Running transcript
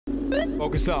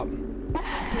Focus up.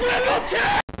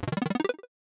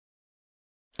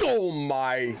 Oh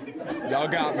my. Y'all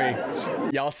got me.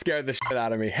 Y'all scared the shit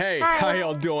out of me. Hey, how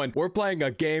y'all doing? We're playing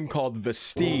a game called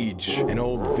Vestige. An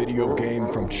old video game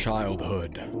from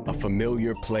childhood. A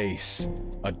familiar place.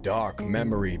 A dark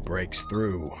memory breaks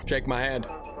through. Shake my hand.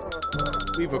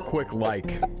 Leave a quick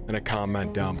like and a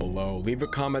comment down below. Leave a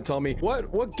comment telling me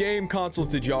what game consoles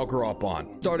did y'all grow up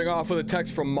on? Starting off with a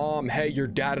text from mom. Hey, your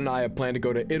dad and I have planned to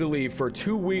go to Italy for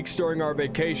 2 weeks during our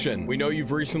vacation. We know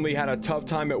you've recently had a tough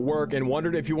time at work and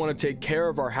wondered if you want to take care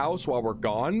of our house while we're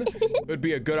gone. It would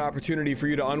be a good opportunity for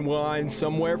you to unwind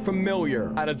somewhere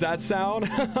familiar. How does that sound?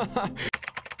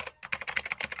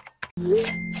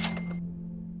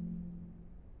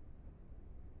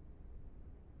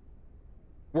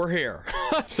 We're here.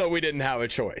 So we didn't have a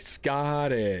choice.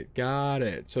 Got it. Got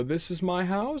it. So this is my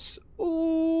house?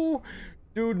 Ooh.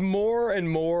 Dude, more and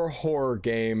more horror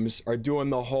games are doing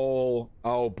the whole...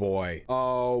 Oh, boy.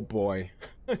 Oh, boy.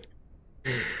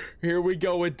 Here we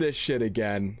go with this shit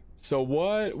again. So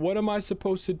what am I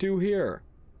supposed to do here?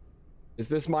 Is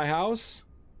this my house?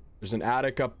 There's an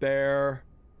attic up there.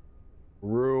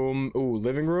 Room. Ooh,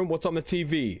 living room. What's on the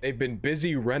TV? They've been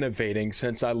busy renovating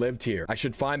since I lived here. I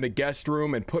should find the guest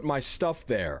room and put my stuff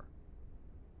there.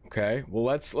 Okay, well,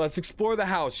 let's explore the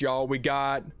house, y'all. We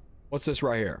got... What's this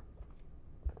right here?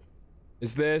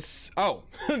 Is this... Oh,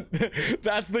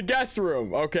 that's the guest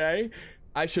room. Okay.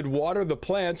 I should water the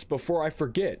plants before I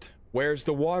forget. Where's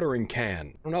the watering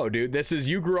can? I don't know, dude. This is...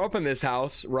 You grew up in this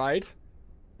house, right?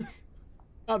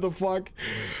 How the fuck?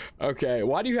 Okay,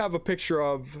 why do you have a picture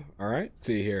of... All right, let's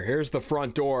see here. Here's the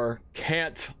front door.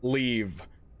 Can't leave,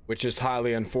 which is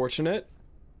highly unfortunate.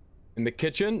 In the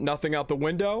kitchen, nothing out the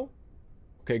window.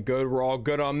 Okay, good. We're all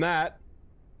good on that.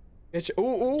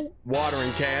 Ooh,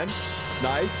 watering can.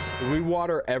 Nice. Do we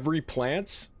water every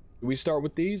plant? Do we start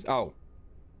with these? Oh.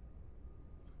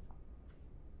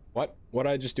 What did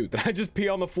I just do? Did I just pee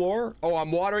on the floor? Oh,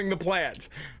 I'm watering the plant.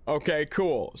 Okay,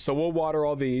 cool. So we'll water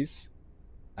all these.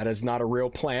 That is not a real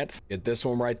plant. Get this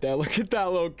one right there. Look at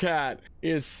that little cat.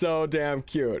 He is so damn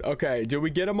cute. Okay, did we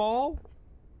get them all?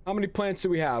 How many plants do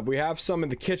we have? We have some in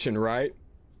the kitchen, right?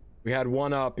 We had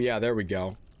one up. Yeah, there we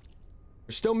go.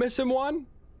 We're still missing one?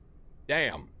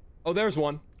 Damn. Oh, there's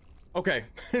one. Okay.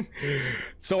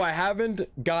 So I haven't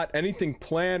got anything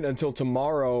planned until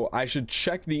tomorrow. I should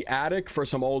check the attic for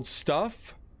some old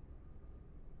stuff.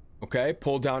 Okay,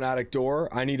 pull down attic door.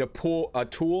 I need a tool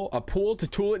to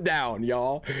tool it down,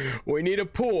 y'all. We need a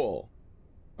pool.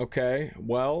 Okay,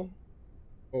 well,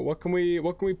 what can we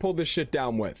pull this shit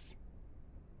down with?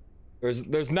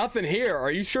 There's nothing here.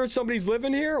 Are you sure somebody's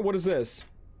living here? What is this?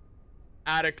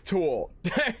 Attic tool.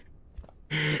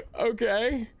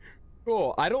 Okay,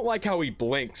 cool. I don't like how he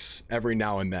blinks every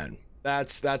now and then.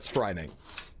 That's frightening.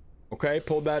 Okay,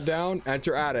 pull that down.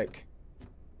 Enter attic.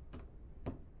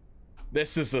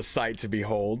 This is the sight to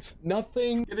behold.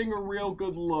 Nothing getting a real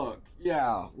good look.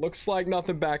 Yeah, looks like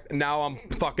nothing back. Now I'm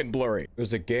fucking blurry.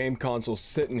 There's a game console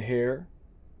sitting here.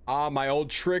 Ah, my old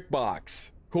trick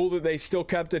box. Cool that they still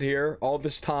kept it here all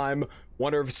this time.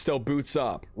 Wonder if it still boots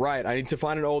up. Right, I need to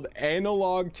find an old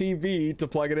analog TV to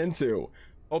plug it into.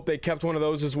 Hope they kept one of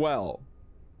those as well.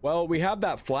 Well, we have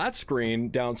that flat screen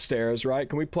downstairs, right?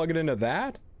 Can we plug it into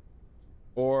that?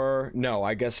 Or no,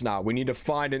 I guess not. We need to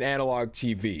find an analog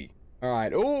TV. All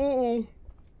right. Ooh.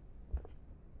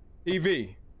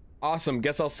 TV. Awesome.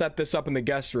 Guess I'll set this up in the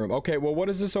guest room. Okay, well, what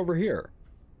is this over here?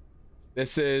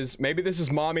 Maybe this is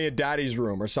mommy and daddy's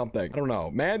room or something. I don't know.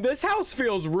 Man, this house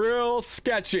feels real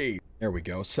sketchy. There we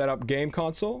go. Set up game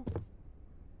console.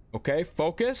 Okay,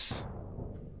 focus.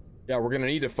 Yeah, we're gonna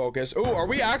need to focus. Ooh, are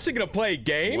we actually gonna play a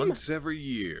game? Once every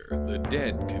year, the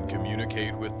dead can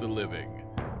communicate with the living.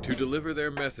 To deliver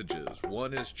their messages,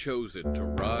 one is chosen to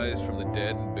rise from the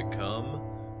dead and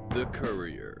become the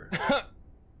courier.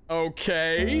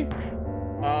 Okay.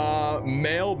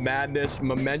 Male Madness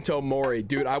Memento Mori.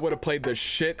 Dude, I would have played the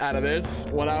shit out of this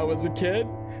when I was a kid.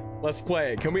 Let's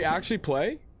play it. Can we actually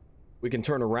play? We can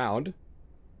turn around.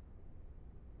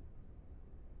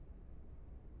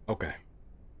 Okay.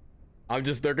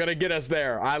 They're gonna get us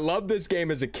there. I loved this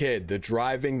game as a kid. The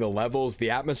driving, the levels, the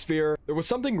atmosphere. There was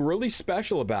something really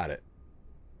special about it.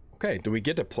 Okay, do we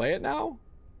get to play it now?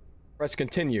 Press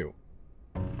continue.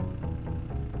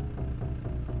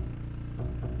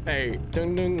 Hey.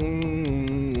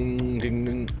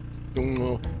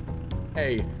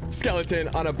 Hey, skeleton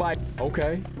on a bike.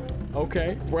 Okay.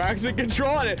 Okay, we're actually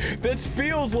controlling it. This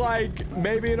feels like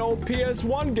maybe an old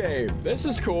PS1 game. This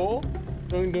is cool.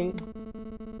 Dun, dun.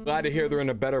 Glad to hear they're in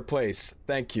a better place.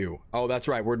 Thank you. Oh, that's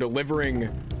right. We're delivering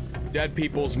dead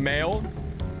people's mail.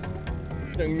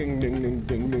 Ding, ding, ding, ding,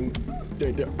 ding, ding,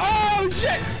 ding, ding. Oh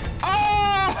shit!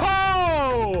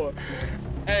 Oh!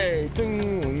 Hey.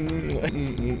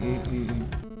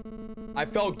 I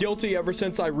felt guilty ever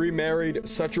since I remarried.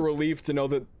 Such a relief to know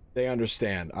that they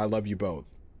understand. I love you both.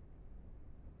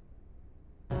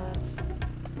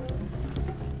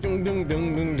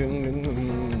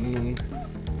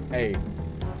 Hey.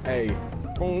 Hey.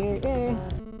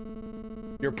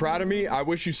 You're proud of me? I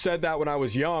wish you said that when I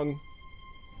was young.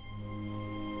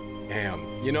 Damn.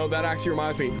 You know, that actually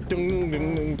reminds me.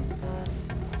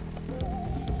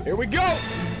 Here we go!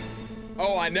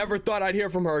 Oh, I never thought I'd hear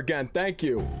from her again. Thank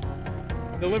you.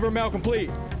 Deliver mail complete.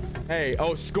 Hey,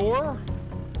 oh, score?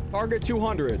 Target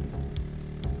 200.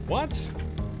 What?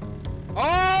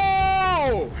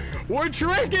 Oh! We're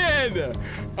tricking!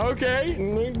 Okay.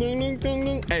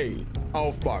 Hey.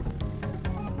 Oh, fuck.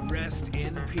 Rest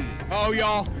in peace. Oh,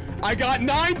 y'all. I got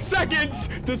 9 seconds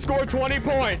to score 20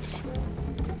 points.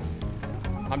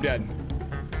 I'm dead.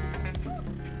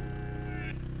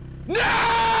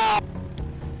 No!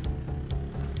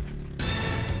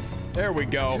 There we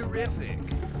go. Terrific.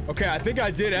 Okay, I think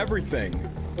I did everything.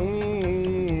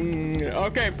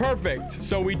 Okay, perfect.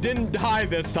 So we didn't die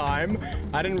this time.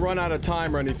 I didn't run out of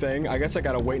time or anything. I guess I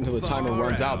gotta wait until the timer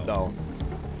runs out, though.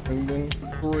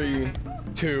 3,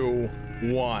 2,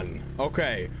 1.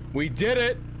 Okay, we did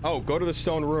it. Oh, go to the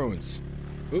stone ruins.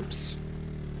 Oops.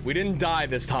 We didn't die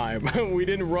this time. We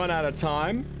didn't run out of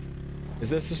time. Is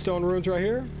this the stone ruins right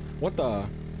here? What the?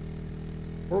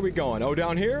 Where are we going? Oh,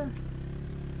 down here?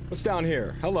 What's down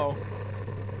here? Hello.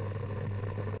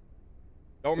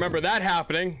 Don't remember that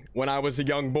happening when I was a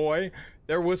young boy.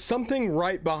 There was something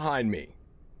right behind me.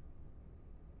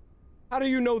 How do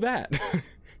you know that?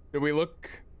 Did we look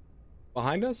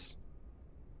behind us?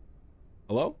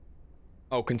 Hello?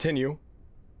 Oh, continue.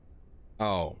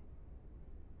 Oh.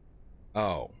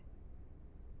 Oh.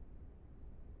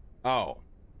 Oh.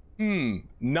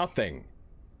 Nothing.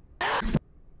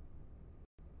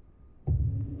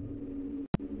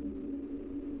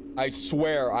 I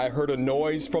swear I heard a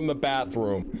noise from the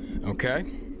bathroom. Okay.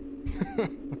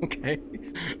 Okay.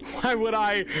 Why would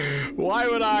I?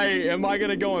 Am I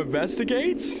gonna go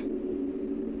investigate?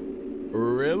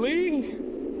 Really?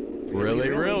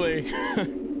 Really?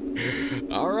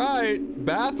 All right.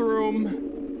 Bathroom.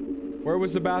 Where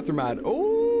was the bathroom at?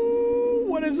 Oh,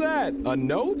 what is that? A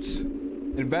note?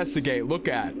 Investigate. Look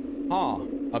at. Huh.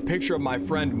 A picture of my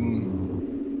friend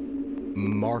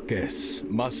Marcus.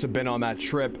 Must have been on that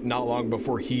trip not long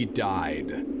before he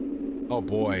died. Oh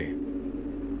boy.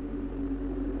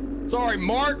 Sorry,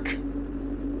 Mark.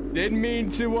 Didn't mean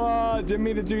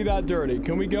to do that dirty.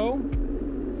 Can we go?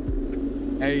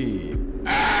 Hey.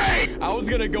 Hey! I was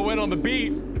gonna go in on the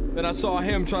beat. Then I saw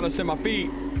him trying to send my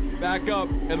feet back up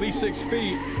at least 6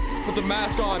 feet. Put the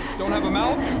mask on. Don't have a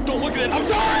mouth. Don't look at it. I'm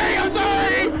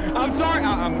sorry.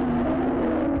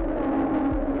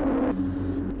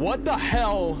 What the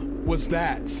hell was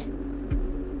that?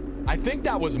 I think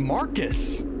that was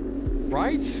Marcus,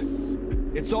 right?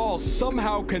 It's all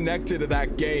somehow connected to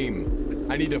that game.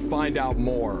 I need to find out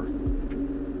more.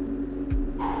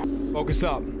 Focus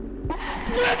up.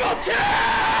 Level 2!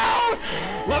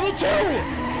 Level 2!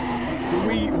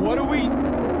 What do we?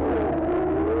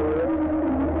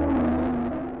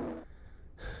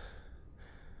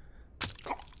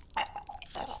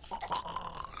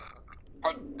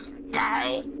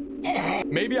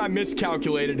 Maybe I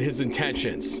miscalculated his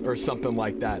intentions or something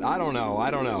like that. I don't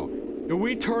know. Do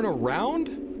we turn around?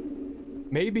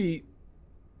 Maybe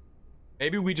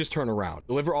we just turn around.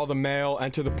 Deliver all the mail,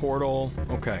 enter the portal.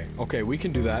 Okay, we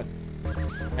can do that.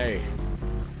 Hey,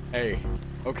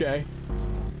 okay.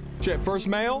 Shit, first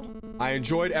mail? I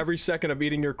enjoyed every second of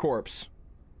eating your corpse.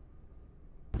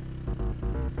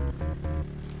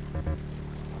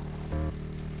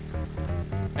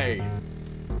 Hey.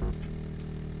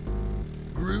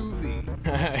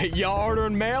 Groovy. Y'all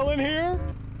ordering mail in here?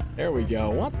 There we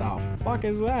go. What the fuck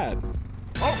is that?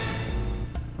 Oh!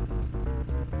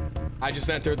 I just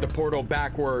entered the portal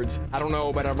backwards. I don't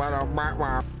know, but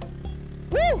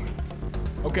woo!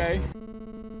 Okay.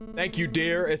 Thank you,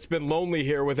 dear. It's been lonely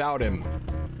here without him.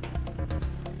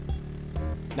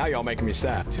 Now y'all making me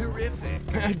sad.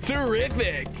 Terrific.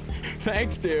 Terrific.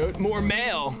 Thanks, dude. More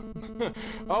mail.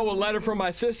 Oh, a letter from my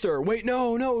sister. Wait,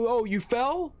 no. Oh, you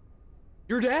fell?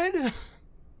 You're dead?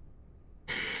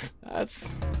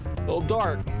 That's a little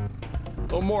dark. A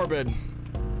little morbid.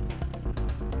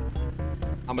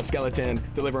 I'm a skeleton.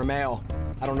 Deliver mail.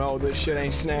 I don't know. This shit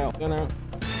ain't snail. No.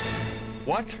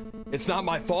 What? It's not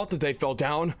my fault that they fell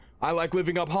down. I like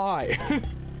living up high.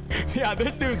 Yeah,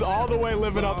 this dude's all the way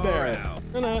living up there.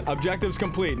 Objectives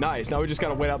complete. Nice. Now we just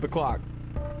gotta wait out the clock.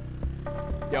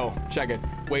 Yo, check it.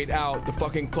 Wait out the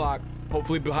fucking clock.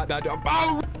 Hopefully behind that door.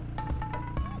 Oh!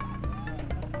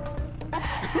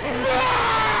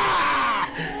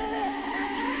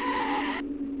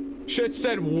 Shit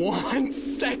said 1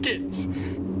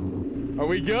 second. Are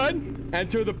we good?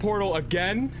 Enter the portal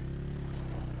again.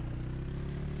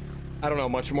 I don't know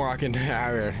much more I can.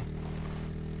 Did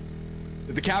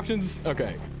the captions?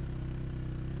 Okay.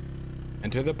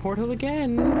 Enter the portal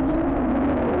again.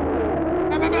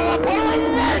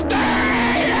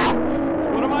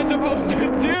 What am I supposed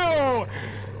to do?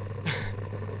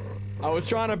 I was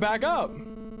trying to back up.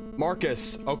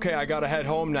 Marcus, okay, I gotta head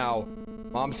home now.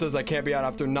 Mom says I can't be out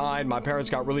after 9. My parents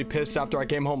got really pissed after I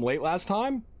came home late last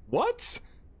time. What?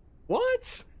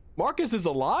 What? Marcus is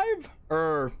alive?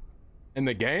 In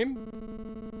the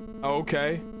game?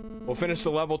 Okay. We'll finish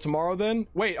the level tomorrow then.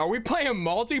 Wait, are we playing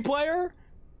multiplayer?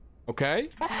 Okay.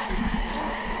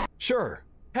 Sure.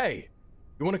 Hey,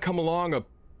 you want to come along a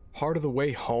part of the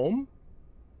way home?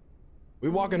 We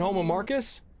walking home with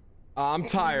Marcus? I'm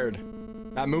tired.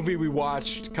 That movie we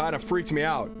watched kind of freaked me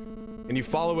out. Can you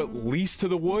follow at least to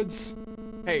the woods?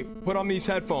 Hey, put on these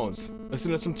headphones.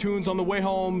 Listen to some tunes on the way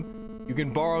home. You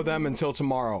can borrow them until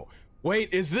tomorrow.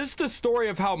 Wait, is this the story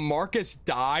of how Marcus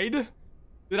died?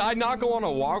 Did I not go on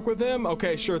a walk with him?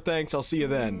 Okay, sure, thanks. I'll see you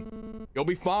then. You'll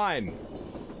be fine.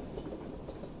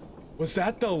 Was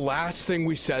that the last thing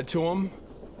we said to him?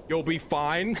 You'll be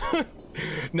fine?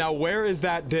 Now, where is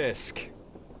that disc?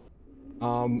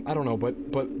 I don't know,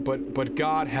 but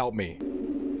God help me.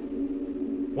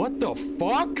 What the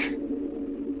fuck?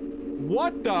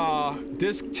 What the?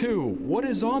 Disc 2. What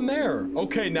is on there?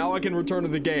 Okay, now I can return to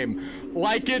the game.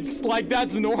 Like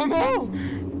that's normal?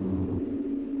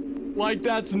 Like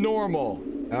that's normal.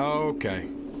 Okay.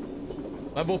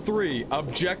 Level 3,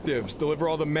 objectives. Deliver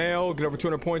all the mail, get over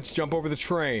 200 points, jump over the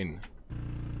train.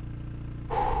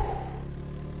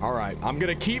 All right, I'm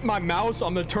gonna keep my mouse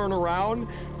on the turn around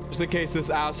just in case this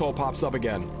asshole pops up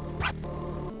again.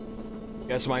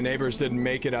 Guess my neighbors didn't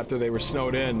make it after they were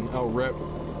snowed in. Oh, rip.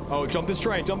 Oh, jump this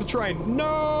train, jump the train.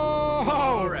 No!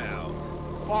 Far out.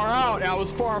 Far out. I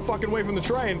was far fucking away from the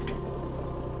train.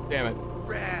 Damn it.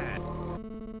 Rad.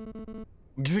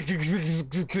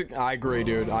 I agree,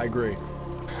 dude. I agree.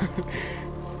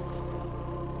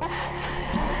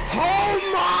 Oh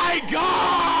my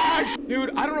gosh!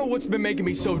 Dude, I don't know what's been making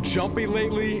me so jumpy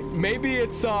lately. Maybe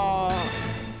it's, I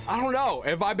don't know.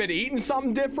 Have I been eating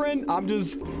something different? I'm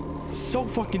just so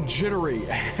fucking jittery.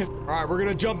 All right, we're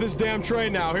gonna jump this damn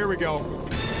train now. Here we go.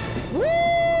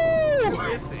 Woo!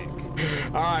 Terrific.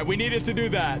 All right, we needed to do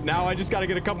that. Now I just gotta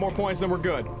get a couple more points, then we're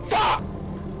good. Fuck!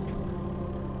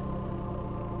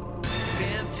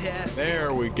 Fantastic.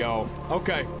 There we go.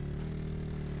 Okay.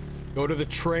 Go to the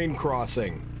train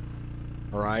crossing.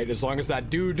 All right, as long as that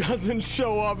dude doesn't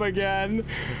show up again,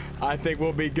 I think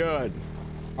we'll be good.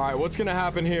 All right, what's gonna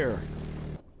happen here?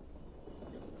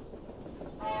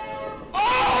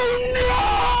 Oh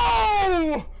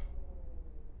no!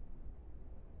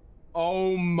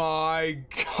 Oh my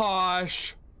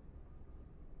gosh.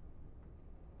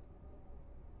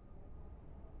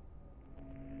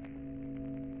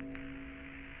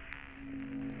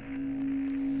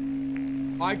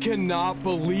 I cannot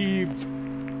believe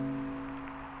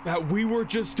that we were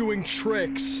just doing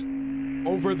tricks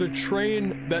over the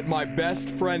train that my best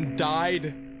friend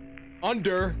died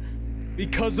under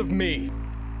because of me.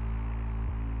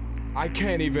 I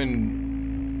can't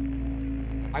even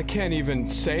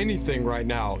say anything right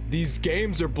now. These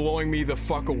games are blowing me the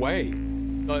fuck away.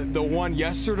 The one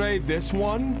yesterday, this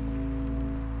one,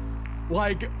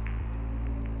 like,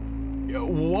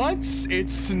 what?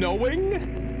 It's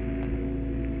snowing?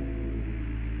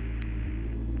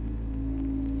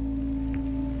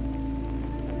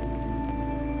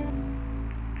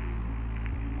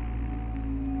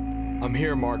 I'm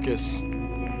here, Marcus.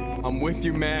 I'm with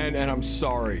you, man, and I'm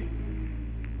sorry.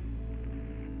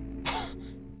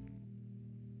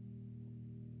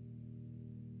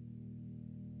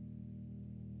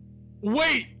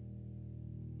 Wait!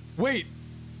 Wait!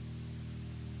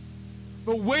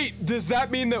 But wait, does that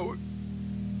mean that...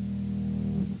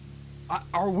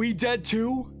 are we dead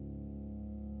too?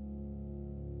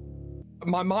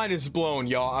 My mind is blown,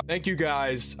 y'all. Thank you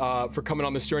guys for coming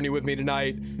on this journey with me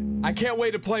tonight. I can't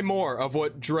wait to play more of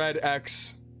what Dread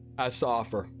X has to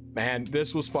offer. Man,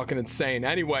 this was fucking insane.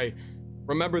 Anyway,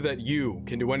 remember that you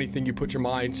can do anything you put your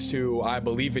minds to. I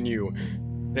believe in you.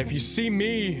 And if you see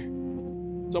me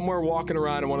somewhere walking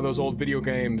around in one of those old video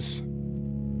games,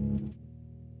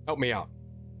 help me out.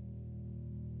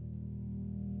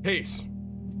 Peace.